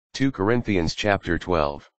2 Corinthians chapter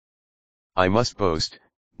 12. I must boast,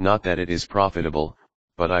 not that it is profitable,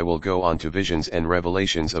 but I will go on to visions and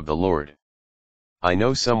revelations of the Lord. I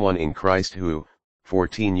know someone in Christ who,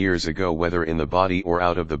 14 years ago, whether in the body or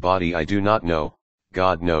out of the body I do not know,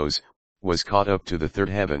 God knows, was caught up to the third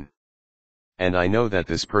heaven. And I know that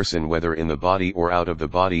this person, whether in the body or out of the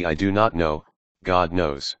body I do not know, God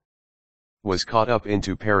knows, was caught up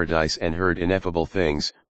into paradise and heard ineffable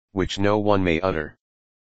things, which no one may utter.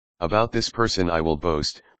 About this person I will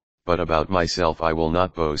boast, but about myself I will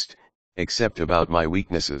not boast, except about my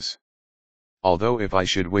weaknesses. Although if I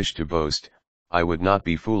should wish to boast, I would not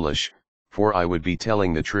be foolish, for I would be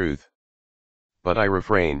telling the truth. But I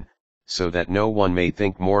refrain, so that no one may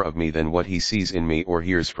think more of me than what he sees in me or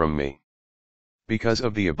hears from me. Because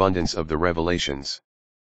of the abundance of the revelations.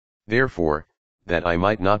 Therefore, that I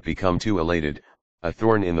might not become too elated, a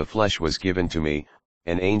thorn in the flesh was given to me,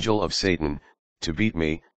 an angel of Satan, to beat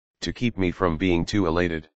me, to keep me from being too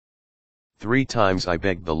elated. 3 times I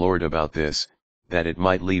begged the Lord about this, that it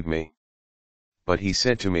might leave me. But he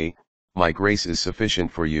said to me, My grace is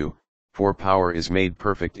sufficient for you, for power is made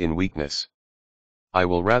perfect in weakness. I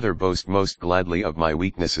will rather boast most gladly of my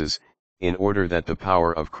weaknesses, in order that the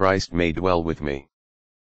power of Christ may dwell with me.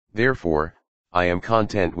 Therefore, I am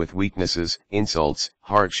content with weaknesses, insults,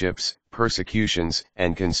 hardships, persecutions,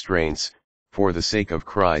 and constraints, for the sake of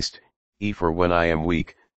Christ, for when I am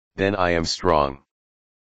weak, then I am strong.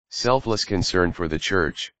 Selfless concern for the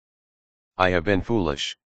church. I have been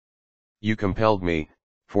foolish. You compelled me,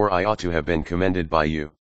 for I ought to have been commended by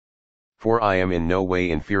you. For I am in no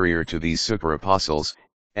way inferior to these super-apostles,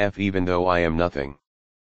 even though I am nothing.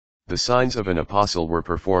 The signs of an apostle were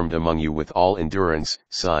performed among you with all endurance,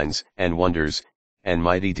 signs, and wonders, and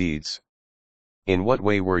mighty deeds. In what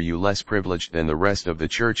way were you less privileged than the rest of the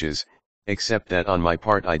churches, except that on my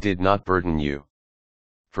part I did not burden you?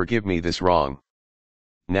 Forgive me this wrong.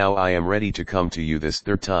 Now I am ready to come to you this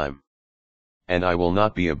third time. And I will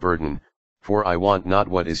not be a burden, for I want not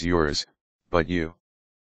what is yours, but you.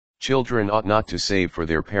 Children ought not to save for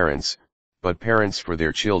their parents, but parents for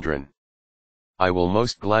their children. I will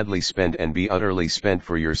most gladly spend and be utterly spent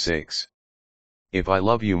for your sakes. If I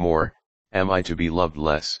love you more, am I to be loved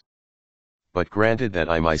less? But granted that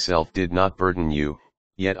I myself did not burden you,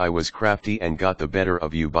 yet I was crafty and got the better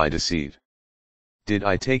of you by deceit. Did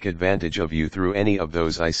I take advantage of you through any of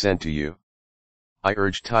those I sent to you? I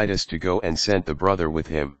urged Titus to go and sent the brother with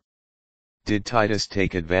him. Did Titus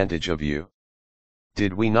take advantage of you?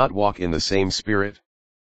 Did we not walk in the same spirit?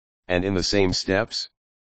 And in the same steps?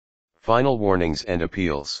 Final warnings and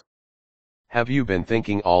appeals. Have you been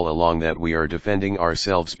thinking all along that we are defending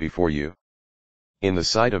ourselves before you? In the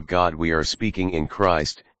sight of God we are speaking in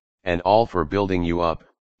Christ, and all for building you up,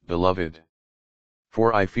 beloved.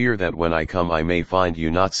 For I fear that when I come I may find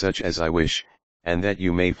you not such as I wish, and that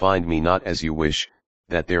you may find me not as you wish,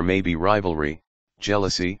 that there may be rivalry,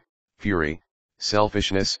 jealousy, fury,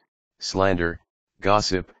 selfishness, slander,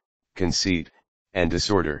 gossip, conceit, and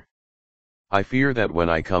disorder. I fear that when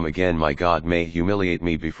I come again my God may humiliate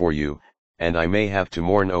me before you, and I may have to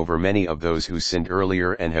mourn over many of those who sinned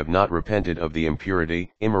earlier and have not repented of the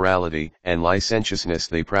impurity, immorality, and licentiousness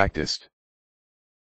they practiced.